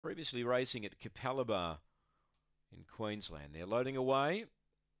previously racing at Capalaba in Queensland. They're loading away.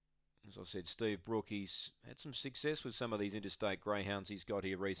 As I said, Steve Brook, he's had some success with some of these interstate greyhounds he's got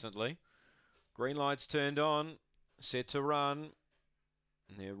here recently. Green lights turned on, set to run.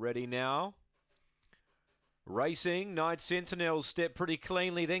 And they're ready now. Racing, Night Sentinel step pretty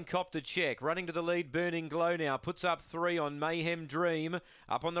cleanly, then copped a check. Running to the lead, Burning Glow now. Puts up 3 on Mayhem Dream.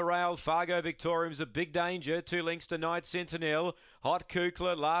 Up on the rail, Fargo Victorium's a big danger. 2 lengths to Night Sentinel. Hot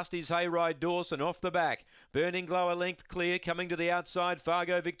Kukla, last is Hayride Dawson off the back. Burning Glow a length clear, coming to the outside,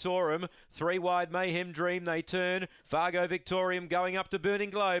 Fargo Victorium. 3 wide, Mayhem Dream, they turn. Fargo Victorium going up to Burning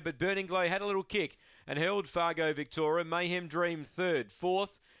Glow, but Burning Glow had a little kick and held Fargo Victorium. Mayhem Dream third.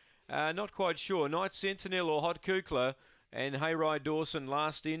 Fourth, not quite sure. Night Sentinel or Hot Kukla, and Hayride Dawson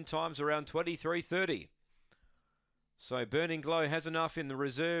last in. Times around 23:30. So Burning Glow has enough in the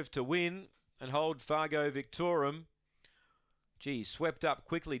reserve to win and hold Fargo Victorium. Gee, swept up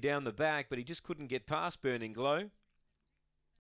quickly down the back, but he just couldn't get past Burning Glow.